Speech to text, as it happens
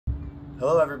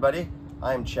Hello everybody,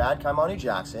 I am Chad Kaimanu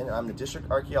Jackson, and I'm the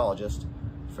District Archaeologist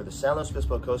for the San Luis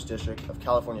Obispo Coast District of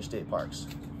California State Parks.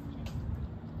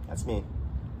 That's me.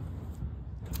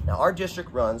 Now our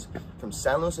district runs from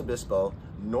San Luis Obispo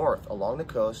north along the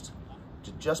coast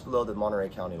to just below the Monterey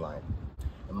County line.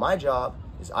 And my job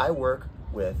is I work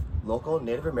with local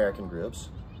Native American groups,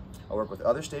 I work with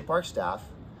other state park staff,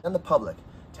 and the public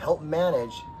to help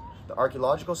manage the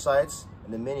archaeological sites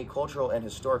and the many cultural and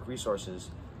historic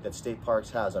resources that state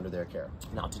parks has under their care.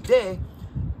 Now today,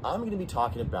 I'm going to be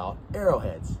talking about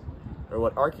arrowheads, or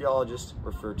what archaeologists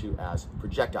refer to as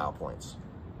projectile points.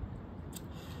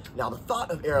 Now the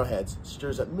thought of arrowheads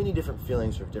stirs up many different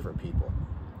feelings for different people.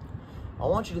 I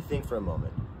want you to think for a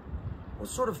moment, what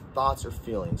sort of thoughts or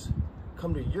feelings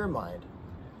come to your mind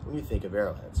when you think of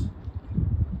arrowheads?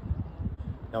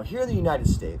 Now here in the United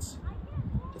States,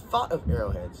 the thought of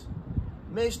arrowheads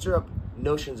may stir up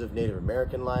notions of Native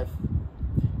American life,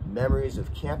 memories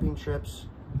of camping trips,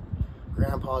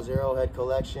 Grandpa's arrowhead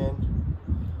collection,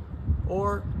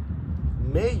 or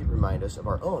may remind us of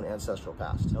our own ancestral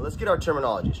past. Now let's get our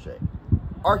terminology straight.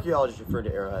 Archaeologists refer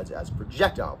to arrowheads as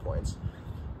projectile points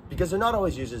because they're not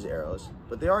always used as arrows,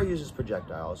 but they are used as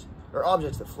projectiles, or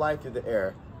objects that fly through the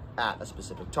air at a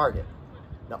specific target.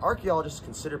 Now archaeologists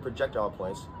consider projectile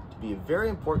points to be very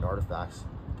important artifacts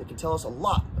that can tell us a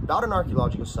lot about an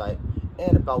archaeological site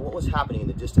and about what was happening in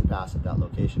the distant past at that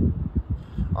location.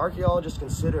 Archaeologists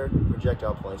consider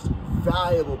projectile points to be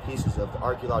valuable pieces of the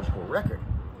archaeological record,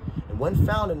 and when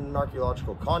found in an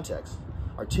archaeological context,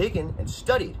 are taken and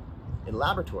studied in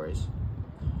laboratories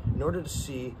in order to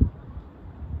see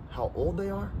how old they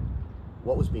are,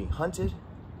 what was being hunted,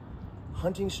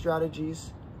 hunting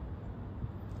strategies,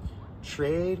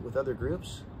 trade with other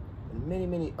groups, and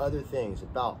many other things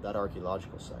about that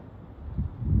archaeological site.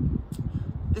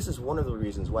 This is one of the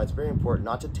reasons why it's very important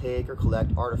not to take or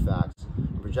collect artifacts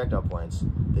and projectile points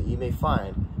that you may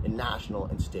find in national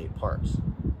and state parks.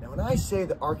 Now, when I say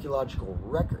the archaeological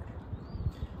record,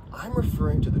 I'm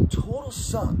referring to the total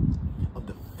sum of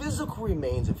the physical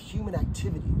remains of human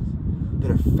activities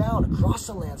that are found across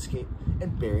the landscape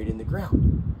and buried in the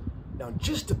ground. Now,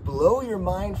 just to blow your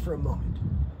mind for a moment,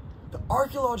 the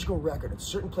archaeological record in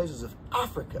certain places of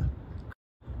Africa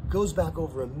goes back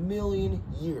over 1 million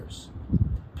years.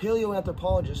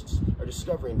 Paleoanthropologists are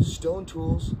discovering stone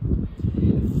tools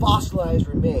and fossilized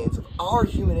remains of our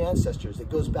human ancestors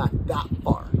that goes back that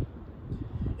far.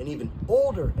 And even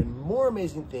older and more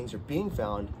amazing things are being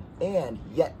found and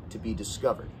yet to be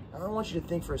discovered. Now I want you to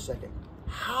think for a second,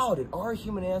 how did our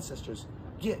human ancestors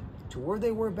get to where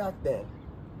they were back then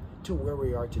to where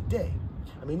we are today?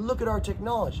 I mean, look at our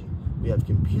technology. We have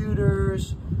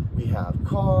computers, we have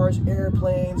cars,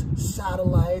 airplanes,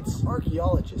 satellites.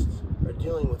 Archaeologists are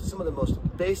dealing with some of the most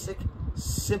basic,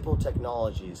 simple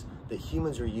technologies that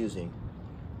humans were using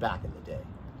back in the day.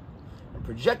 And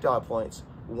projectile points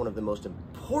were one of the most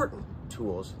important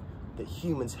tools that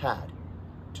humans had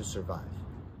to survive.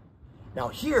 Now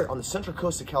here on the central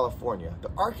coast of California,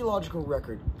 the archaeological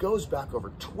record goes back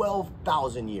over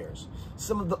 12,000 years,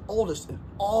 some of the oldest in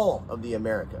all of the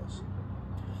Americas.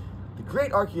 The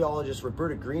great archaeologist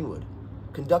Roberta Greenwood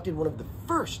conducted one of the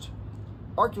first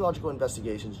archaeological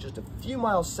investigations just a few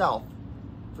miles south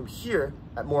from here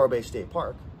at Morro Bay State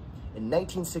Park in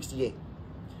 1968.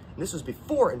 And this was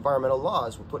before environmental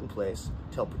laws were put in place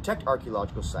to help protect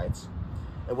archaeological sites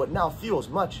and what now fuels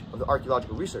much of the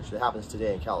archaeological research that happens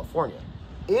today in California.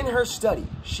 In her study,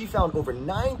 she found over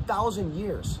 9,000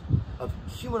 years of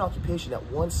human occupation at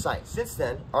one site. Since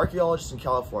then, archaeologists in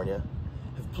California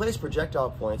have placed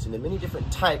projectile points into many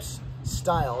different types,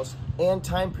 styles, and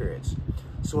time periods.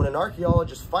 So when an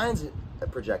archaeologist finds a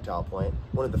projectile point,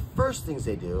 one of the first things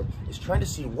they do is trying to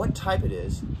see what type it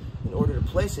is in order to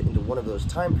place it into one of those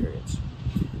time periods.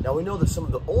 Now we know that some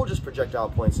of the oldest projectile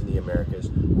points in the Americas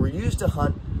were used to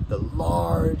hunt the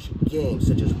large game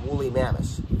such as woolly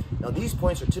mammoths. Now these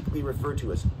points are typically referred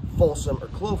to as Folsom or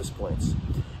Clovis points.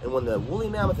 And when the woolly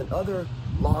mammoth and other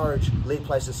large late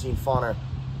Pleistocene fauna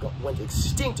went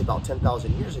extinct about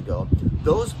 10,000 years ago,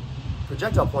 those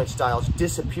projectile point styles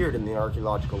disappeared in the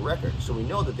archaeological record. So we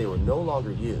know that they were no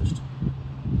longer used.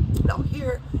 Now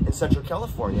here in Central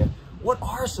California, what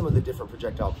are some of the different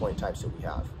projectile point types that we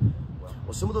have?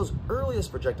 Well, some of those earliest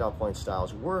projectile point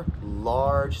styles were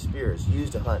large spears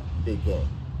used to hunt big game.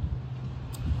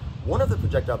 One of the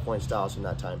projectile point styles from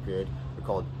that time period were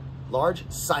called large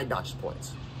side-notched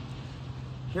points.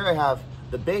 Here I have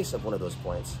the base of one of those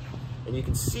points, and you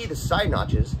can see the side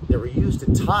notches that were used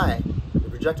to tie the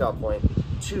projectile point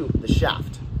to the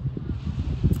shaft.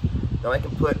 Now I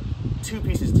can put two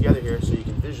pieces together here so you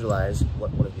can visualize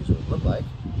what one of these would look like.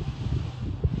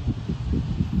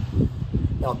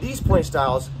 Now these point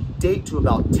styles date to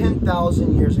about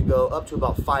 10,000 years ago up to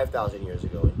about 5,000 years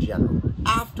ago in general.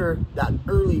 After that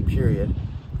early period,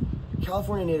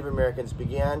 California Native Americans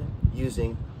began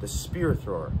using the spear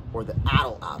thrower, or the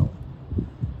atl-atl.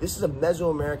 This is a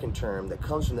Mesoamerican term that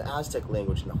comes from the Aztec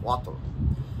language Nahuatl.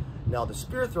 Now the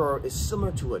spear thrower is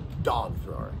similar to a dog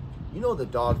thrower. You know the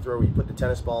dog thrower where you put the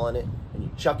tennis ball in it and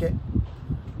you chuck it?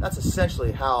 That's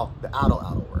essentially how the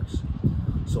atl-atl works.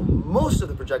 So most of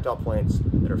the projectile points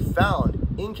that are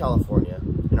found in California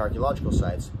in archaeological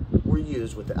sites were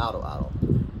used with the atl-atl.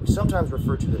 We sometimes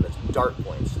refer to them as dart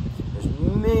points. There's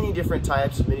many different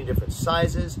types, many different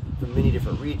sizes, from many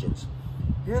different regions.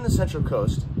 Here in the Central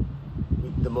Coast,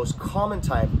 the most common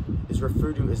type is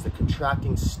referred to as the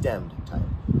contracting stemmed type.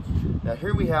 Now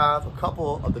here we have a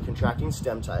couple of the contracting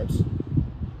stem types.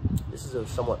 This is a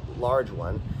somewhat large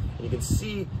one, and you can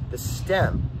see the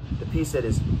stem, the piece that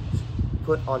is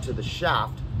put onto the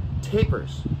shaft,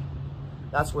 tapers.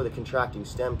 That's where the contracting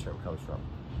stem term comes from.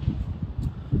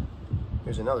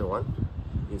 Here's another one.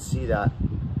 You can see that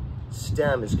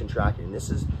stem is contracting, and this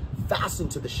is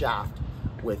fastened to the shaft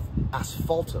with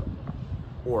asphaltum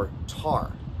or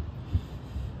tar.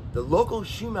 The local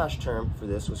Chumash term for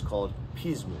this was called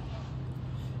Pismo.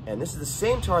 And this is the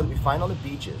same tar that we find on the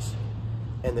beaches,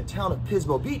 and the town of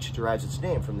Pismo Beach derives its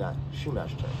name from that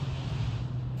Chumash term.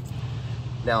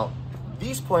 Now,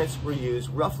 these points were used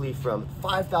roughly from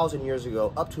 5,000 years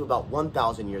ago up to about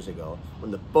 1,000 years ago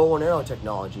when the bow and arrow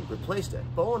technology replaced it.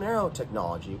 Bow and arrow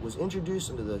technology was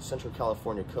introduced into the Central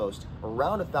California coast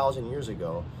around 1,000 years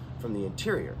ago from the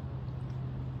interior.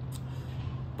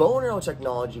 Bow and arrow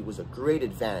technology was a great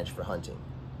advantage for hunting.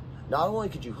 Not only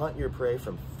could you hunt your prey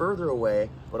from further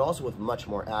away, but also with much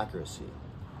more accuracy.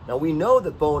 Now we know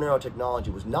that bow and arrow technology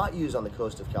was not used on the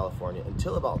coast of California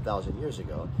until about 1,000 years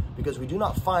ago, because we do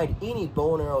not find any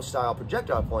bow and arrow style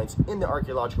projectile points in the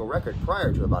archaeological record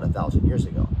prior to about 1,000 years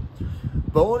ago.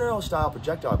 Bow and arrow style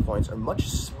projectile points are much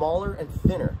smaller and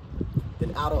thinner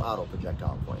than atl-atl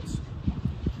projectile points.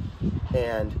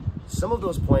 And some of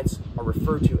those points are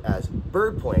referred to as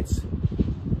bird points,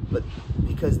 but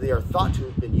because they are thought to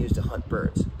have been used to hunt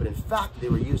birds. But in fact, they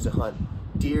were used to hunt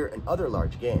deer and other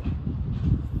large game.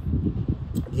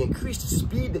 The increased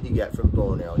speed that you get from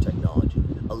bow and arrow technology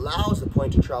allows the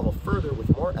point to travel further with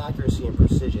more accuracy and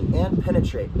precision and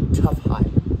penetrate tough hide.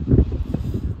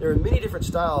 There are many different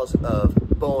styles of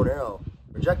bow and arrow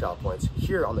projectile points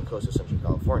here on the coast of Central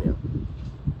California.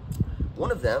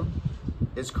 One of them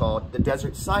is called the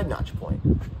desert side notch point.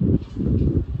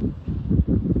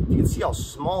 You can see how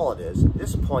small it is.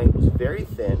 This point is very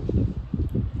thin,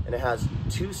 and it has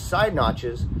two side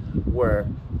notches where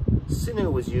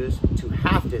sinew was used to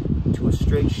haft it to a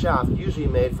straight shaft, usually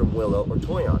made from willow or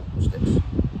toyon sticks.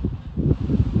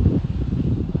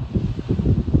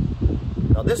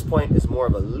 Now this point is more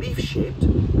of a leaf shaped,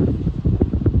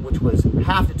 which was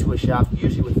hafted to a shaft,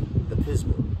 usually with the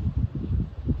pismo.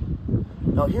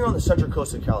 Now here on the central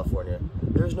coast of California,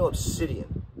 there's no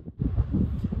obsidian.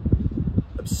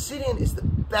 Obsidian is the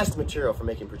best material for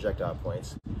making projectile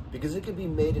points because it can be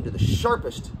made into the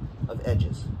sharpest of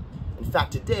edges. In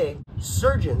fact, today,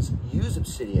 surgeons use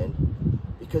obsidian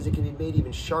because it can be made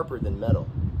even sharper than metal.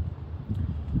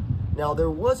 Now, there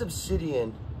was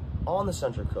obsidian on the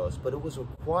Central Coast, but it was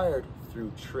acquired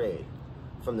through trade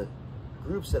from the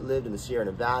groups that lived in the Sierra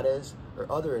Nevadas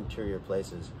or other interior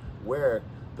places where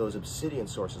those obsidian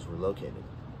sources were located.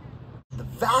 The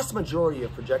vast majority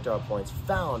of projectile points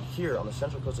found here on the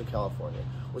Central Coast of California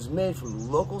was made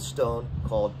from local stone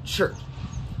called Chert.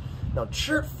 Now,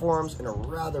 Chert forms in a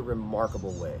rather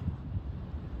remarkable way.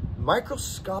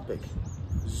 Microscopic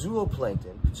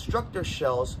zooplankton construct their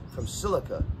shells from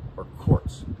silica or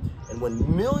quartz. And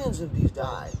when millions of these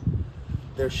die,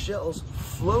 their shells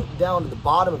float down to the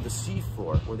bottom of the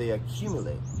seafloor where they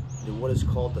accumulate into what is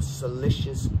called the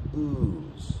siliceous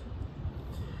ooze.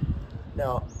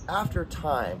 Now, after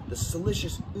time, the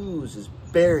siliceous ooze is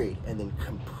buried and then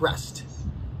compressed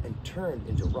and turned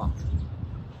into rock.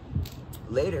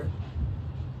 Later,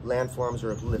 landforms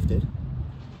are uplifted,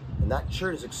 and that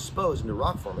chert is exposed into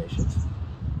rock formations,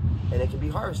 and it can be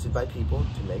harvested by people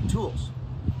to make tools.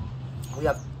 We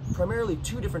have primarily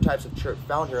two different types of chert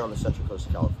found here on the Central Coast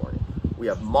of California. We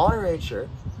have Monterey chert,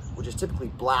 which is typically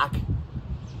black,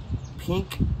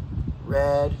 pink,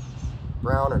 red,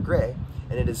 brown, or gray,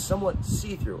 and it is somewhat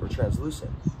see-through or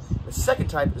translucent. The second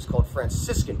type is called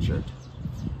Franciscan chert,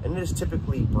 and it is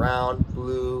typically brown,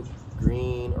 blue,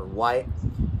 green, or white,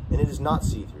 and it is not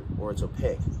see-through or it's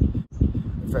opaque.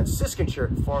 The Franciscan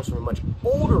chert forms from a much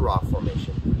older rock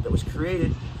formation that was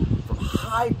created from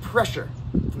high pressure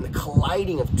from the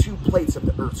colliding of two plates of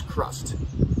the Earth's crust.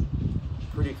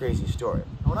 pretty crazy story.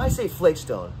 When I say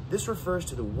flakestone, this refers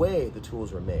to the way the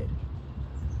tools were made.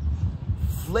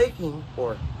 Flaking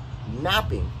or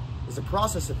napping is the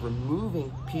process of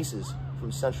removing pieces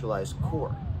from centralized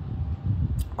core.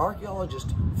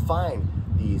 Archaeologists find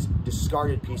these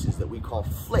discarded pieces that we call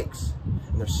flakes,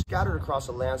 and they're scattered across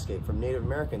the landscape from Native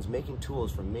Americans making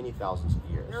tools for many thousands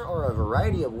of years. There are a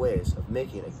variety of ways of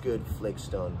making a good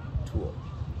flakestone tool.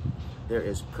 There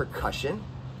is percussion,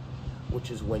 which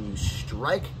is when you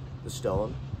strike the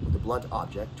stone with a blunt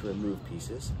object to remove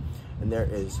pieces. And there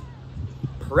is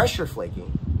pressure flaking,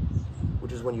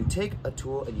 which is when you take a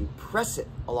tool and you press it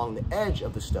along the edge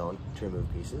of the stone to remove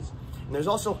pieces. And there's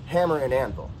also hammer and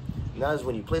anvil. And that is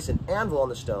when you place an anvil on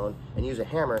the stone and use a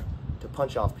hammer to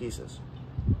punch off pieces.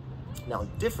 Now,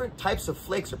 different types of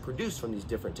flakes are produced from these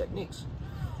different techniques.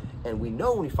 And we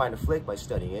know when we find a flake by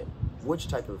studying it, which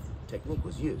type of technique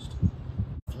was used.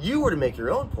 If you were to make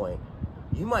your own point,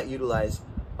 you might utilize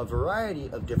a variety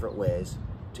of different ways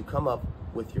to come up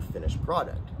with your finished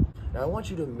product. Now, I want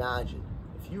you to imagine,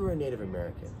 if you were a Native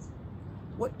American,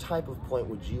 what type of point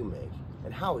would you make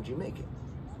and how would you make it?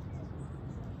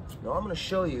 Now, I'm going to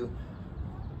show you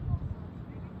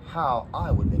how I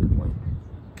would make a point.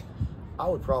 I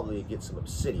would probably get some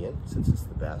obsidian, since it's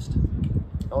the best.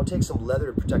 I would take some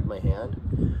leather to protect my hand,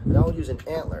 and I would use an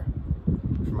antler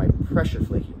for my pressure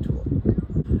flaking tool.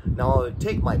 Now, I would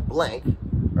take my blank,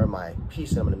 or my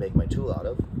piece that I'm going to make my tool out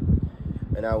of,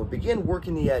 and I would begin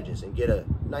working the edges and get a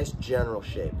nice general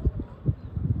shape,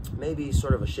 maybe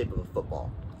sort of a shape of a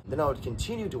football. Then I would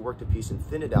continue to work the piece and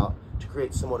thin it out to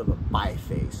create somewhat of a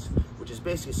biface, which is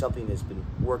basically something that's been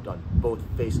worked on both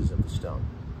faces of the stone.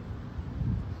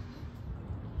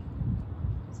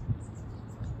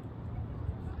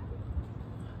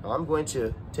 Now I'm going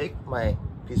to take my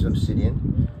piece of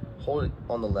obsidian, hold it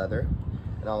on the leather,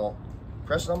 and I'll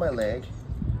press it on my leg.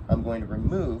 I'm going to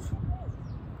remove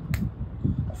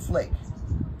a flake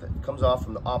that comes off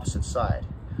from the opposite side.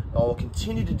 Now I'll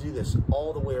continue to do this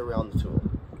all the way around the tool.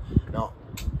 Now,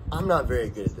 I'm not very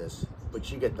good at this,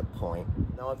 but you get the point.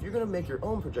 Now, if you're going to make your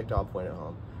own projectile point at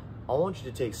home, I want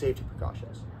you to take safety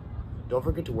precautions. Don't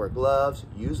forget to wear gloves,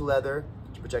 use leather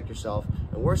to protect yourself,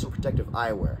 and wear some protective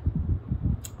eyewear.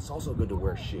 It's also good to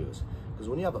wear shoes, because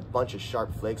when you have a bunch of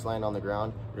sharp flakes lying on the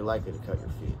ground, you're likely to cut your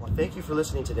feet. Well, thank you for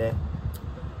listening today,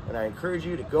 and I encourage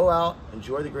you to go out,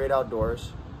 enjoy the great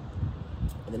outdoors,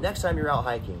 and the next time you're out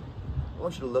hiking, I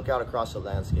want you to look out across the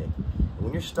landscape, and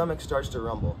when your stomach starts to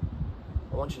rumble,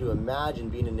 I want you to imagine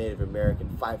being a Native American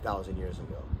 5,000 years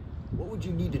ago. What would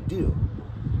you need to do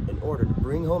in order to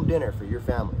bring home dinner for your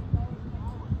family?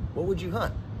 What would you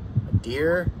hunt? A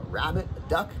deer, a rabbit, a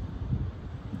duck?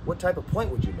 What type of point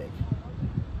would you make?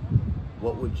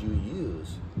 What would you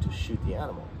use to shoot the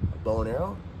animal? A bow and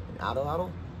arrow? An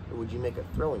atlatl? Or would you make a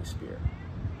throwing spear?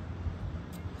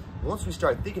 Once we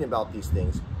start thinking about these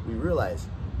things, we realize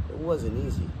it wasn't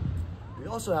easy. We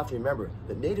also have to remember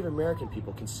that Native American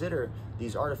people consider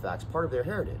these artifacts part of their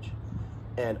heritage.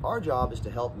 And our job is to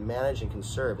help manage and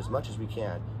conserve as much as we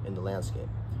can in the landscape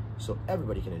so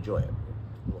everybody can enjoy it.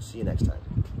 And we'll see you next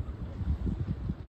time.